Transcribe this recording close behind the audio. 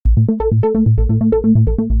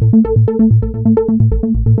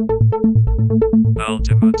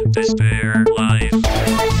Ultimate Despair Live.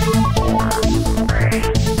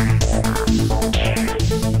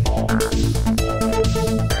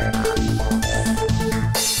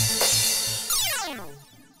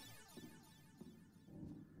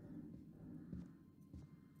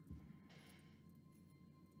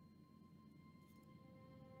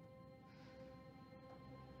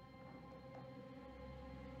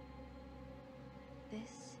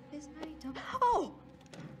 This is my dog. Oh!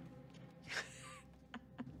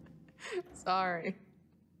 Sorry.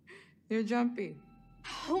 You're jumpy.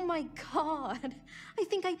 Oh my god. I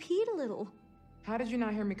think I peed a little. How did you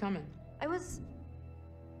not hear me coming?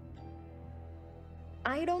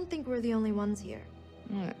 I don't think we're the only ones here.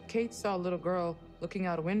 Kate saw a little girl looking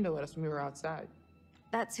out a window at us when we were outside.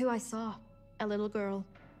 That's who I saw. A little girl.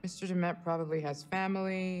 Mr. Demet probably has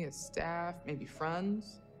family, a staff, maybe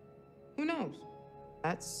friends. Who knows?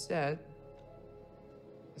 That said,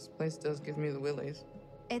 this place does give me the willies.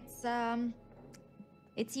 It's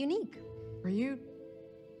unique. Were you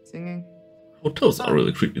singing? Hotels are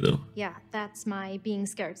really creepy though. Yeah, that's my being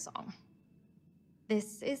scared song.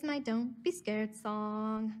 This is my don't be scared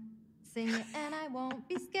song. Sing it and I won't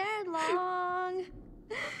be scared long.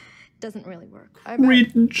 Doesn't really work.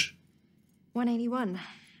 Cringe. 181.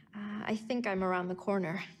 I think I'm around the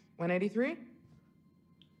corner. 183?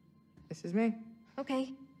 This is me.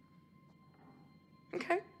 Okay.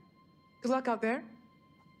 Okay. Good luck out there.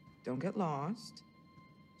 Don't get lost.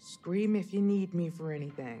 Scream if you need me for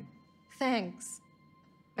anything. Thanks.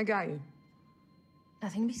 I got you.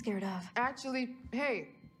 Nothing to be scared of. Actually, hey,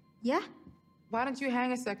 Yeah? why don't you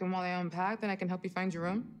hang a second while I unpack, then I can help you find your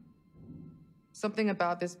room? Something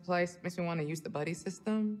about this place makes me want to use the buddy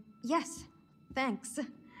system. Yes. Thanks.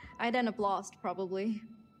 I'd end up lost, probably.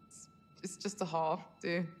 It's just a hall,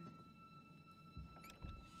 dude.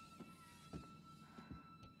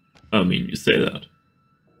 I mean, you say that.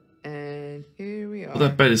 And here we are. Oh,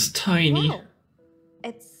 that bed is tiny. Whoa.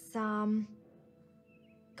 It's,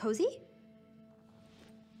 cozy?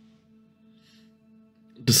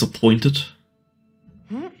 Disappointed.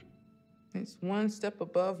 It's one step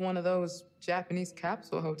above one of those Japanese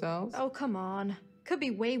capsule hotels. Oh, come on. Could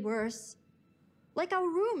be way worse. Like our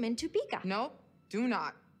room in Topeka. Nope, do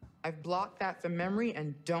not. I've blocked that from memory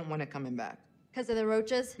and don't want it coming back. Because of the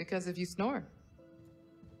roaches? Because if you snore.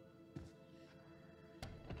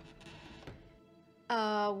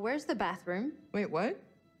 Where's the bathroom? Wait, what?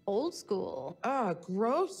 Old school.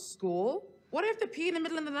 Gross school? What if I have to pee in the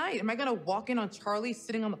middle of the night? Am I gonna walk in on Charlie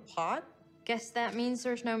sitting on the pot? Guess that means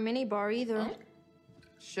there's no minibar either.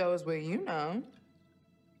 Shows what you know.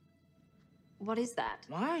 What is that?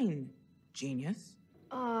 Wine, genius.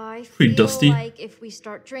 I Pretty feel dusty. like if we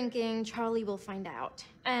start drinking, Charlie will find out.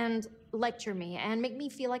 And lecture me and make me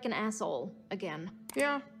feel like an asshole again.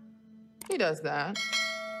 Yeah, he does that.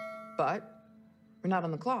 But we're not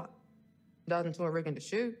on the clock. Not until we're rigging to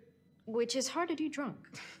shoot. Which is hard to do drunk.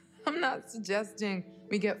 I'm not suggesting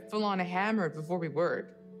we get full-on hammered before we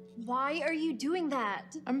work. Why are you doing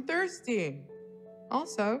that? I'm thirsty.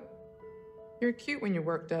 Also, you're cute when you're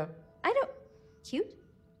worked up. I don't... Cute?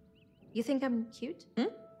 You think I'm cute?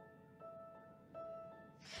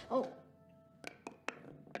 Oh.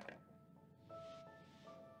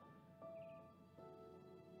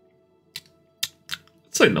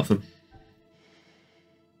 Say nothing.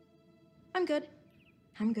 I'm good.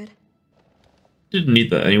 I'm good. Didn't need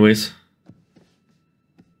that anyways.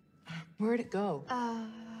 Where'd it go?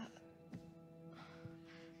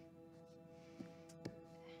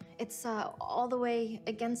 It's, all the way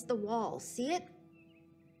against the wall. See it?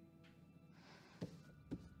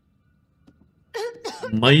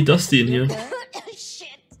 Mighty dusty in here. Shit.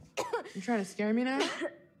 You trying to scare me now?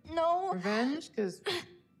 No. Revenge? Because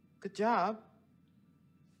good job.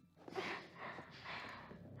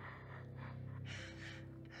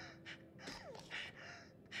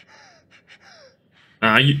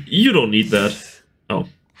 You don't need that. Oh.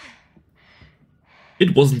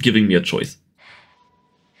 It wasn't giving me a choice.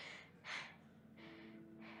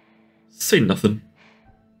 Say nothing.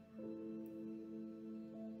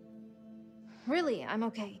 Really, I'm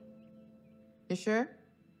okay. You sure?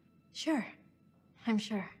 Sure. I'm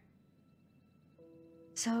sure.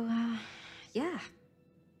 So, yeah.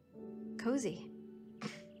 Cozy.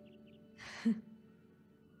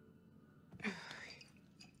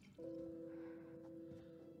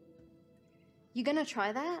 You gonna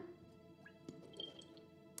try that?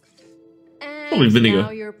 Probably And vinegar.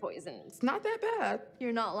 now you're poisoned. It's not that bad.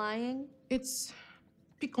 You're not lying? It's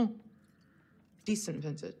piquant. Decent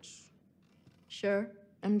vintage. Sure.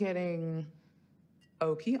 I'm getting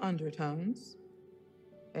oaky undertones,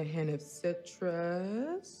 a hint of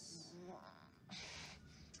citrus.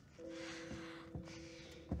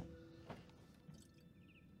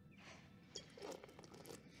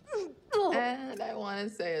 And I want to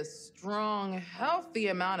say a strong, healthy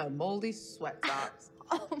amount of moldy sweat socks.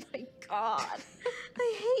 Oh my god.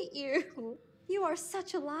 I hate you. You are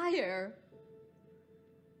such a liar.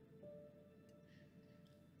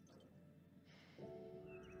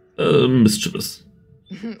 Mischievous.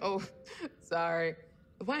 Oh, sorry.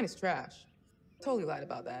 The wine is trash. Totally lied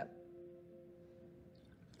about that.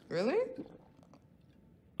 Really?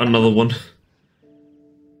 Another one.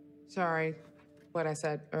 Sorry, what I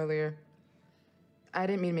said earlier. I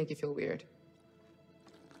didn't mean to make you feel weird.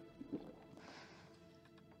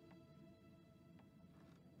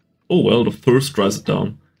 Oh well, the thirst dries it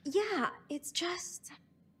down. Yeah, it's just...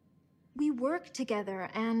 We work together,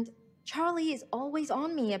 and Charlie is always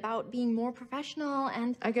on me about being more professional,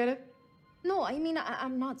 and... I get it. No, I mean,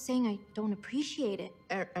 I'm not saying I don't appreciate it.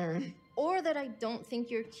 Aaron. Or that I don't think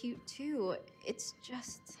you're cute, too. It's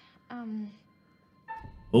just,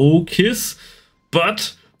 Oh, kiss.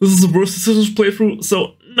 But this is the worst decision to play through,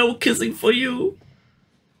 so no kissing for you.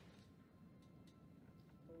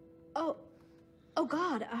 Oh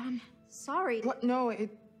god, sorry. What? No,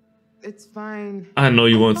 it's fine. I know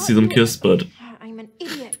you won't see them kiss, but I'm an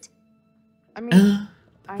idiot. I mean,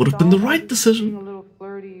 would have been the thought I right was decision. being a little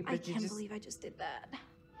flirty, but I you can't just... believe I just did that.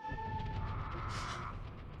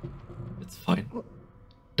 It's fine.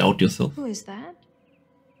 Doubt yourself. Who is that?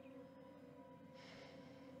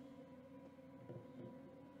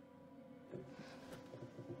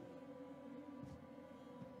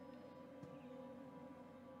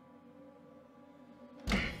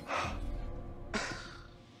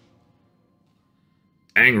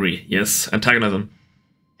 Angry, yes. Antagonize him.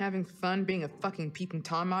 Having fun being a fucking peeping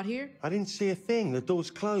Tom out here? I didn't see a thing. The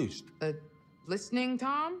door's closed. Listening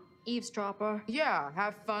Tom? Eavesdropper. Yeah,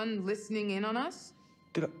 have fun listening in on us?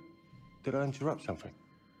 Did I interrupt something?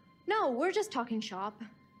 No, we're just talking shop.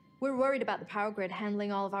 We're worried about the power grid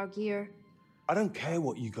handling all of our gear. I don't care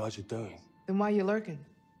what you guys are doing. Then why you lurking?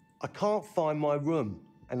 I can't find my room,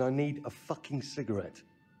 and I need a fucking cigarette.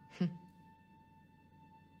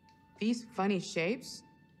 These funny shapes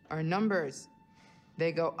are numbers.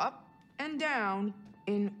 They go up and down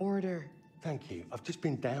in order. Thank you. I've just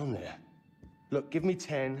been down there. Look, give me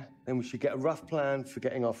 10, then we should get a rough plan for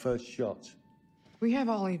getting our first shot. We have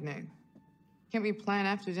all evening. Can't we plan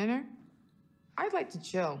after dinner? I'd like to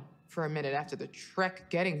chill for a minute after the trek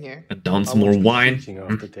getting here. And down I some more watched the wine. shooting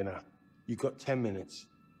after dinner. You've got 10 minutes.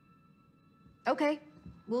 Okay,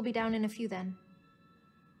 we'll be down in a few then.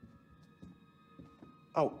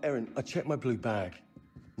 Oh, Erin, I checked my blue bag.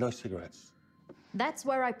 No cigarettes. That's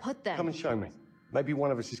where I put them. Come and show me. Maybe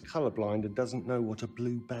one of us is colorblind and doesn't know what a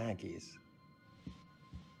blue bag is.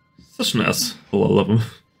 Such an ass. Oh, I love him.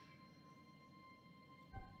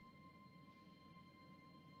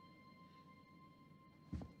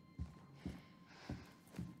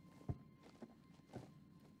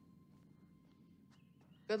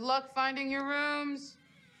 Good luck finding your rooms.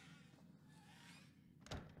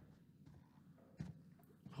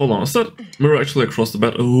 Hold on, is that mirror actually across the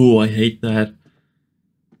bed? Oh, I hate that.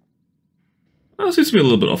 That seems to be a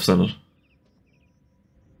little bit off-centered.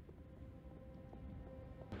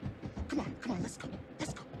 Come on, let's go.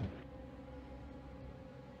 Let's go.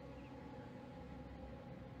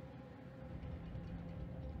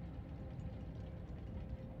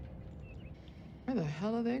 Where the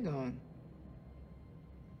hell are they going?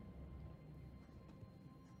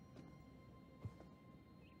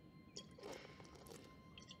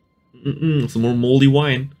 Some more moldy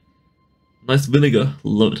wine. Nice vinegar.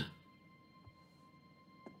 Love it.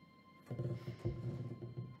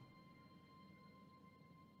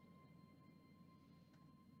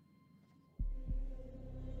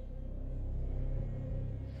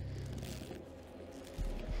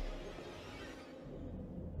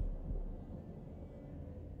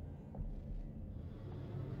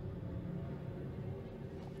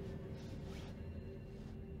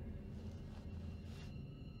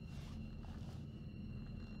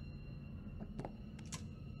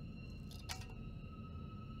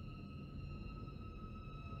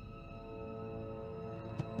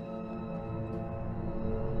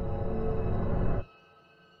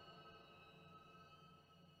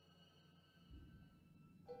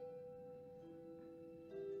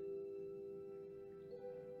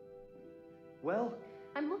 Well,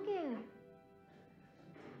 I'm looking.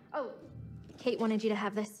 Oh, Kate wanted you to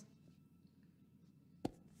have this.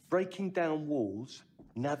 breaking down walls,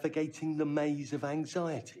 navigating the maze of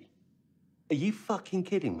anxiety. Are you fucking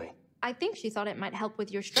kidding me? I think she thought it might help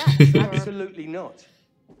with your stress. Or... Absolutely not.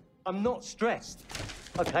 I'm not stressed.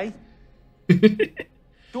 Okay?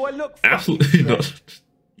 Do I look fucking Absolutely stressed? not.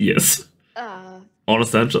 Yes.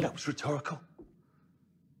 Honest answer. That was rhetorical.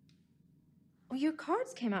 Well, your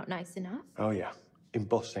cards came out nice enough. Oh yeah,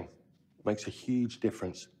 embossing makes a huge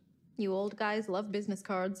difference. You old guys love business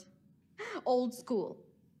cards. Old school.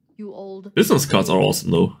 You old... Business cards are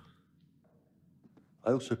awesome though.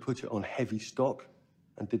 I also put it on heavy stock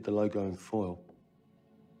and did the logo in foil.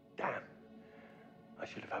 Damn, I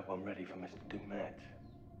should have had one ready for Mr. Dumet.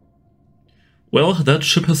 Well, that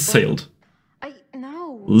ship has sailed.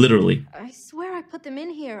 No. Literally. I swear I put them in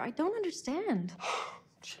here. I don't understand.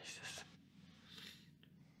 Jesus.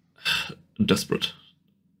 Desperate.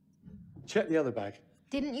 Check the other bag.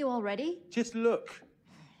 Didn't you already? Just look.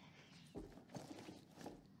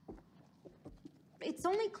 It's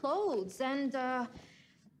only clothes and,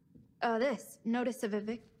 this. Notice of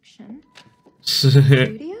eviction.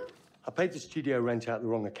 Studio? I paid the studio rent out the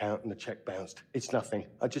wrong account and the check bounced. It's nothing.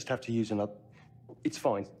 I just have to use another... It's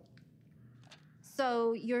fine.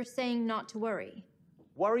 So you're saying not to worry?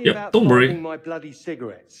 Worry Yeah, about don't worry. finding my bloody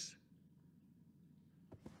cigarettes.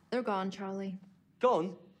 They're gone, Charlie.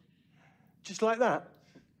 Gone? Just like that?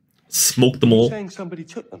 Smoke them You're all. saying somebody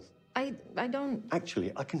took them? I don't...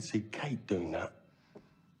 Actually, I can see Kate doing that.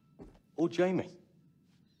 Or Jamie.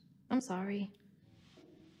 I'm sorry.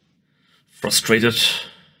 Frustrated.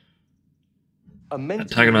 A mental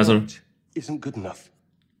Antagonizer. note isn't good enough.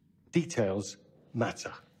 Details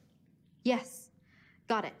matter. Yes.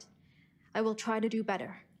 Got it. I will try to do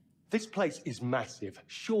better. This place is massive.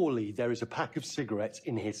 Surely there is a pack of cigarettes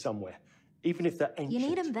in here somewhere. Even if they're ancient. You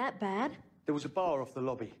need them that bad? There was a bar off the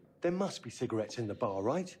lobby. There must be cigarettes in the bar,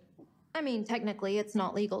 right? I mean, technically, it's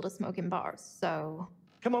not legal to smoke in bars, so...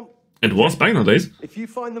 Come on. It was back in the days. If you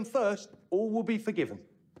find them first, all will be forgiven.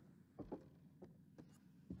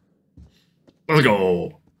 Let's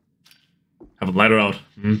go. Have a lighter out.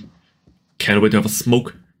 Can't wait to have a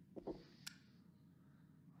smoke.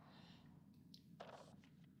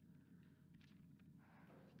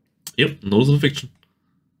 Yep, notice of fiction.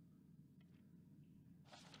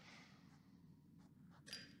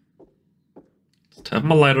 Just have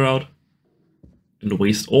my lighter out. And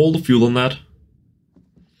waste all the fuel on that.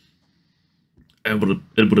 And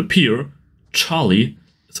it would appear Charlie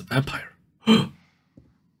is a vampire. I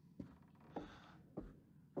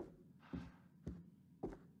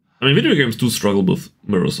mean, video games do struggle with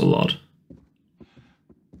mirrors a lot.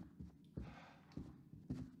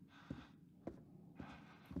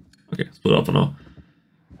 Okay, split up for now.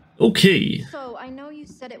 Okay. So, I know you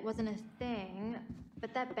said it wasn't a thing,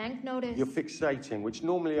 but that bank notice... You're fixating, which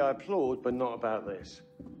normally I applaud, but not about this.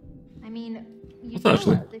 I mean, you What's tell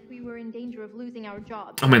actually? us if we were in danger of losing our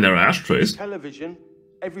jobs. I mean, there are ashtrays. Television,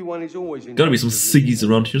 everyone is always in. Gotta be some ciggies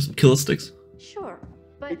around here, some killer sticks. Sure,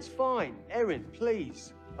 but... It's fine. Erin,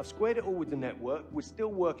 please. I've squared it all with the network. We're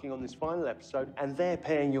still working on this final episode, and they're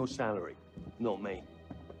paying your salary, not me.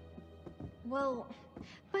 Well,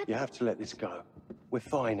 but... You have to let this go. We're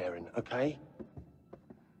fine, Erin, okay?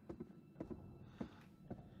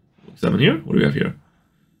 Examine here. What do we have here?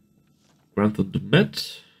 Grant the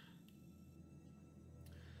Dumet.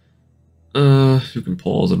 You can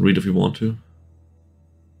pause and read if you want to.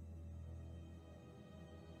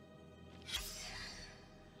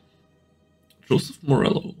 Joseph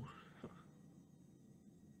Morello.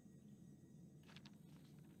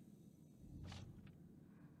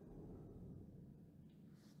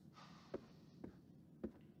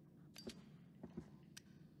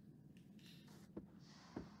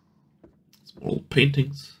 Some old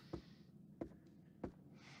paintings.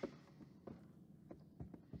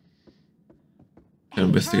 Can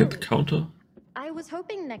investigate the counter. I was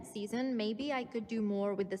hoping next season maybe I could do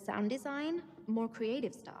more with the sound design, more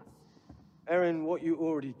creative stuff. Erin, what you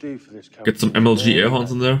already do for this company... Get some MLG air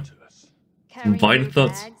horns in there. Carrying Vine your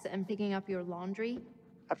thoughts. bags and picking up your laundry.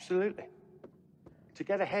 Absolutely. To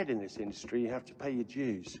get ahead in this industry, you have to pay your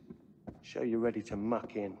dues. Show you're ready to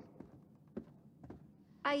muck in.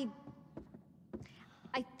 I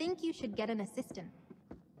think you should get an assistant.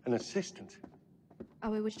 An assistant?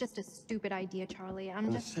 Oh, it was just a stupid idea, Charlie.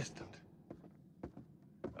 An assistant?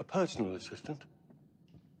 A personal assistant?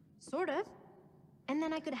 Sort of. And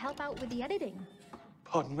then I could help out with the editing.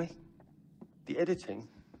 Pardon me? The editing?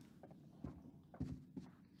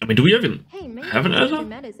 I mean, do we even Hey, maybe have an editor?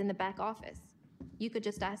 Dumet is in the back office. You could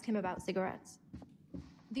just ask him about cigarettes.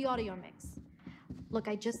 The audio mix. Look,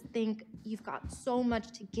 I just think you've got so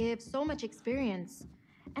much to give, so much experience.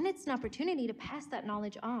 And it's an opportunity to pass that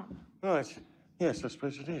knowledge on. Right. Yes, I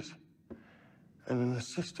suppose it is. And an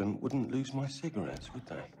assistant wouldn't lose my cigarettes, would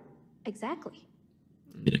they? Exactly.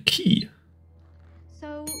 Need a key.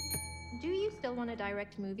 So, do you still want to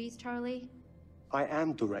direct movies, Charlie? I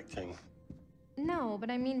am directing. No, but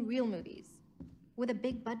I mean real movies. With a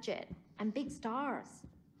big budget and big stars.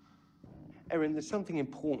 Erin, there's something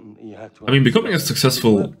important that you have to I mean, becoming a understand.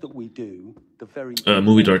 successful The work that we do, the very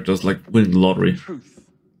movie director is like winning the lottery. truth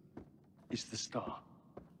is the star.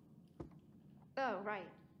 Oh, right.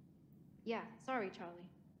 Yeah, sorry, Charlie.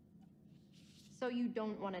 So you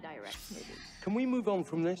don't want to direct movies? Can we move on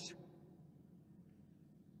from this?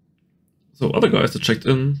 So other guys that checked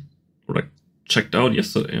in, or like checked out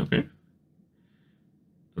yesterday, okay.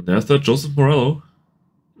 And there's that Joseph Morello.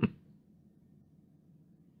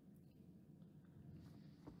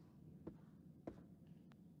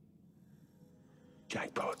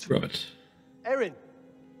 Jackpot. Right. Erin,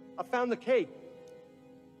 I found the key.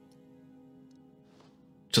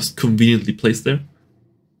 Just conveniently placed there.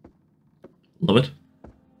 Love it.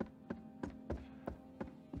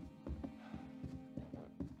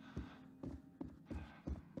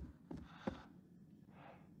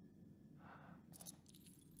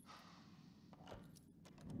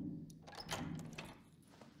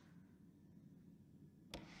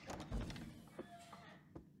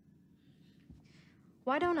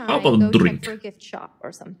 Why don't I How about go a drink? check for a gift shop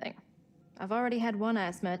or something? I've already had one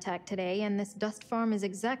asthma attack today, and this dust farm is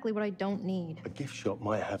exactly what I don't need. A gift shop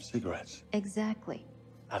might have cigarettes. Exactly.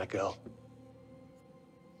 Atta girl.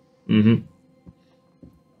 Mm-hmm.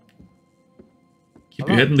 Keep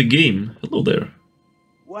your head in the game. Hello there.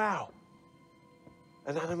 Wow.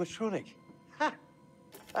 An animatronic. Ha!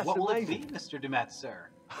 That's What will it amazing. be, Mr. Dumet, sir?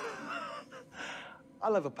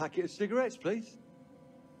 I'll have a packet of cigarettes, please.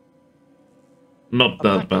 Not A that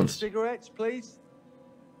packet of advanced. cigarettes, please.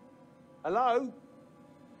 Hello?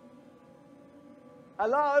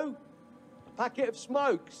 Hello? A packet of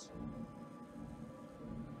smokes.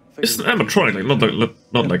 It's an animatronic, like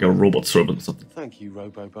not like a robot servant or something. Thank you,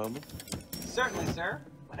 Robo Barman. Certainly, sir.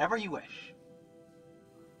 Whenever you wish.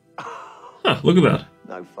 Huh, look at that.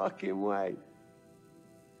 No fucking way.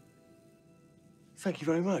 Thank you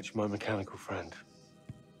very much, my mechanical friend.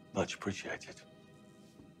 Much appreciated.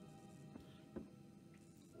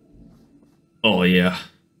 Oh yeah.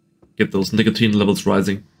 Get those nicotine levels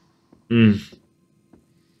rising.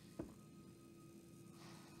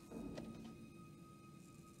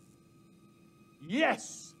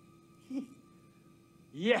 Yes!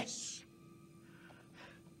 Yes!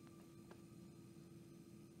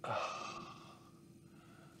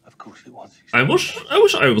 Of course it was. I wish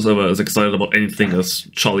I was ever as excited about anything as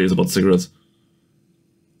Charlie is about cigarettes.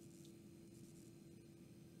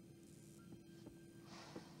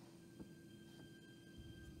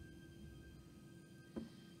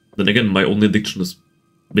 Then again, my only addiction is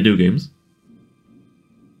video games.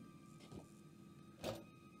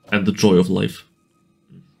 And the joy of life.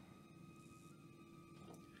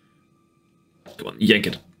 Come on, yank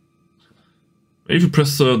it. Maybe if you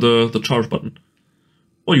press the charge button.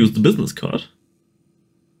 Or use the business card.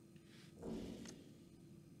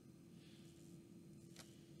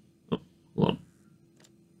 Oh, hold on.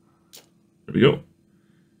 There we go.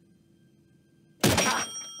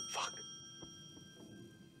 Fuck.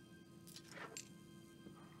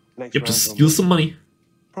 Next You have to round, steal Barman. some money.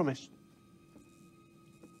 Promise.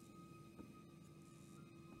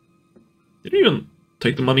 Did you even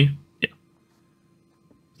take the money? Yeah.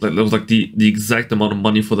 Like that was like the exact amount of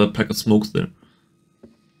money for that pack of smokes there.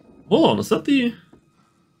 Hold on, is that the? It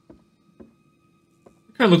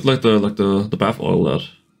kind of looked like the bath oil that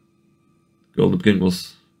the girl in the beginning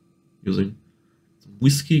was using. Some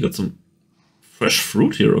whiskey, got some fresh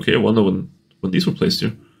fruit here. Okay, I wonder when these were placed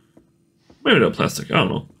here. Maybe they're plastic. I don't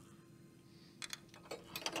know.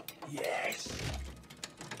 Yes.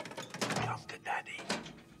 Come to daddy.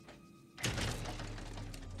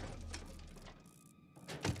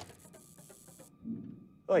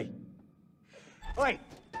 Oi. Oi.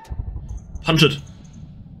 Punch it.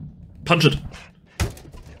 Punch it.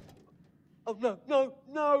 Oh, no, no,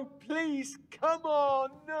 no, please, come on,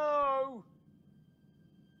 no.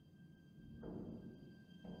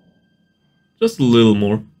 Just a little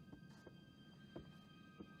more.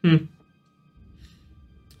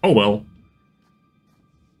 Oh well.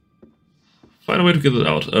 Find a way to get it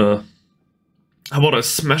out. How about I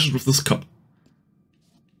smash it with this cup?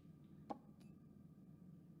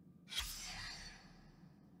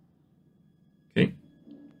 Okay.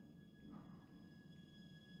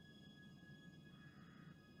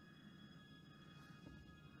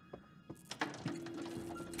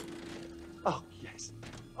 Oh, yes.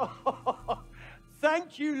 Oh,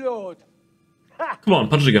 thank you, Lord. Ha! Come on,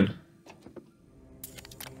 punch it again.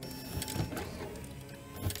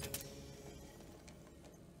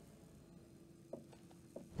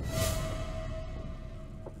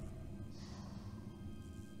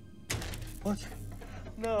 What?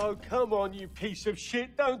 No, come on, you piece of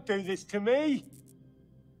shit. Don't do this to me.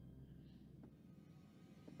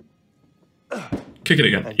 Kick it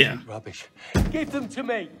again. And Yeah. cheap rubbish. Give them to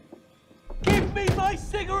me. Give me my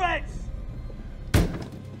cigarettes.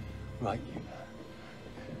 Right, you.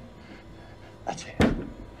 That's it.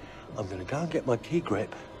 I'm gonna go and get my key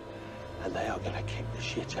grip, and they are gonna kick the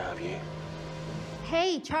shit out of you.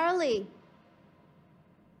 Hey, Charlie.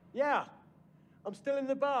 Yeah, I'm still in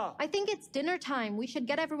the bar. I think it's dinner time. We should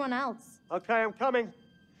get everyone else. Okay, I'm coming.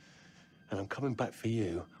 And I'm coming back for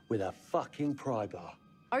you with a fucking pry bar.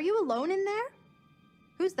 Are you alone in there?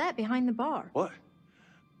 Who's that behind the bar? What?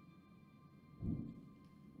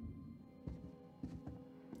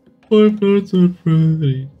 Five Nights at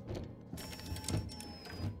Freddy's.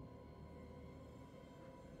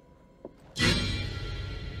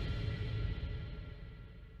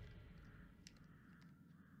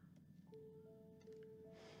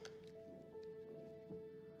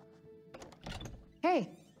 Hey,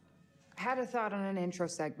 I had a thought on an intro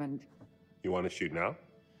segment. You want to shoot now?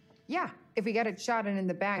 Yeah, if we get it shot and in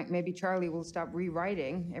the bank, maybe Charlie will stop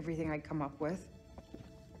rewriting everything I come up with.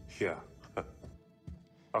 Yeah.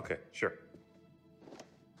 Okay, sure.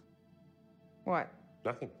 What?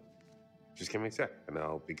 Nothing. Just give me a sec, and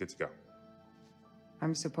I'll be good to go.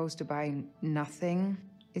 I'm supposed to buy nothing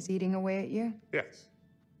is eating away at you? Yes.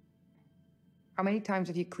 How many times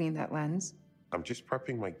have you cleaned that lens? I'm just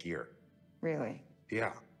prepping my gear. Really?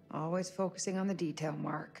 Yeah. Always focusing on the detail,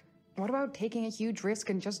 Mark. What about taking a huge risk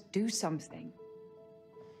and just do something?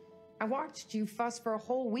 I watched you fuss for a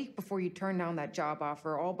whole week before you turned down that job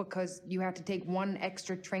offer, all because you had to take one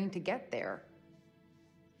extra train to get there.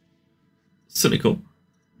 Cynical.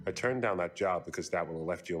 I turned down that job because that would have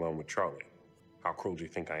left you alone with Charlie. How cruel do you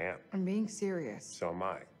think I am? I'm being serious. So am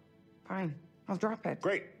I. Fine, I'll drop it.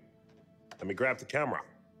 Great. Let me grab the camera.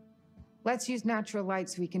 Let's use natural light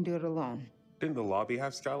so we can do it alone. Didn't the lobby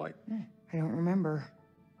have skylight? I don't remember.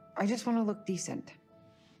 I just want to look decent.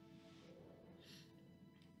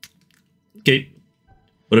 Okay.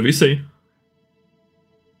 Whatever you say.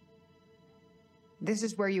 This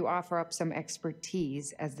is where you offer up some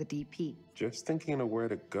expertise as the DP. Just thinking of where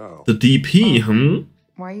to go. The DP,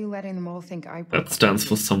 Why are you letting them all think I... That stands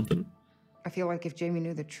for something. I feel like if Jamie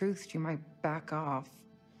knew the truth, she might back off.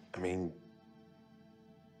 I mean,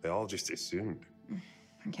 they all just assumed.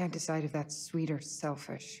 I can't decide if that's sweet or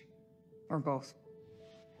selfish. Or both.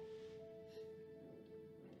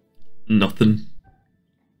 Nothing.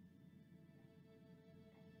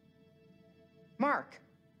 Mark,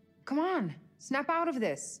 come on. Snap out of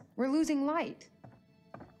this. We're losing light.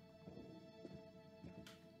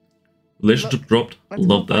 Relationship dropped. Let's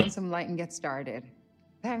Love go find that. some light and get started.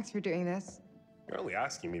 Thanks for doing this. You're only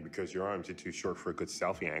asking me because your arms are too short for a good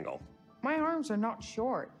selfie angle. My arms are not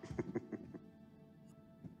short.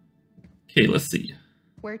 Okay, let's see.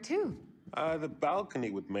 Where to? The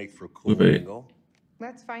balcony would make for a cool Wait. angle.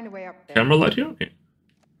 Let's find a way up there. Camera light here? Okay.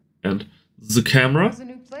 And the camera. How's a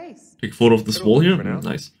new place? Take a photo of this It'll wall do here. for now.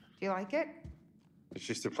 Nice. Do you like it? It's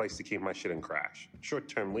just a place to keep my shit in crash.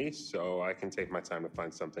 Short-term lease, so I can take my time to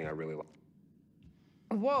find something I really like.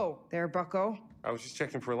 Whoa there, bucko. I was just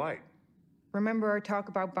checking for light. Remember our talk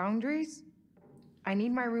about boundaries? I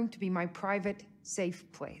need my room to be my private, safe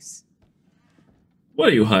place. What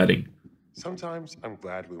are you hiding? Sometimes I'm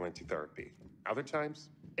glad we went to therapy. Other times,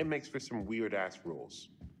 it makes for some weird-ass rules.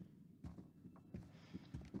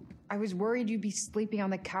 I was worried you'd be sleeping on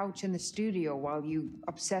the couch in the studio while you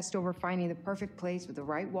obsessed over finding the perfect place with the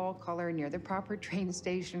right wall color near the proper train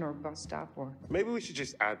station or bus stop or... Maybe we should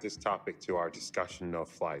just add this topic to our discussion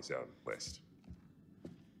no-fly zone list.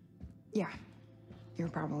 Yeah, you're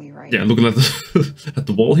probably right. Yeah, looking at the at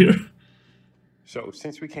the wall here. So,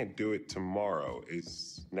 since we can't do it tomorrow,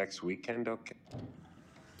 is next weekend okay?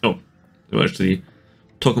 Oh, they were actually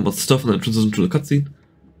talking about stuff and then transition to the cutscene.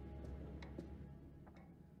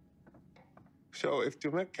 So, if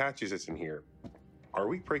Dumet catches us in here, are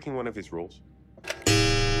we breaking one of his rules?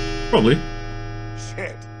 Probably.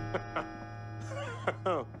 Shit!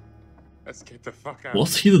 Let's get the fuck out.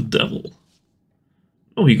 Was he the devil?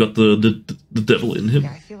 Oh, he got the devil in him.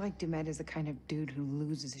 Yeah, I feel like Dumet is the kind of dude who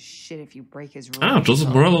loses his shit if you break his rules. Ah, Joseph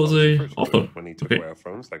Morello is a author. When he took Okay. away our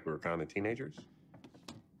phones like we were kind of teenagers.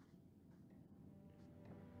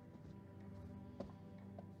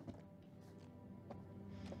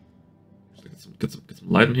 Get some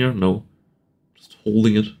light in here. No, just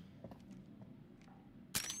holding it.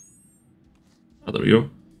 Ah, there we go.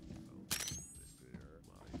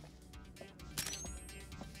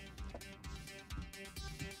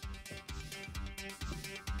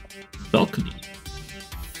 Balcony.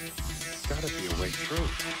 There's gotta be a way through.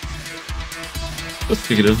 Let's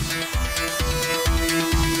kick it in.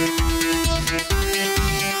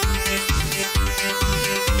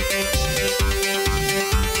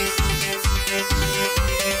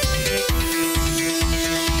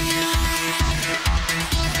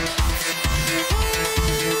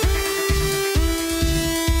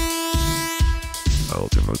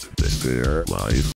 Ultimate Despair Live.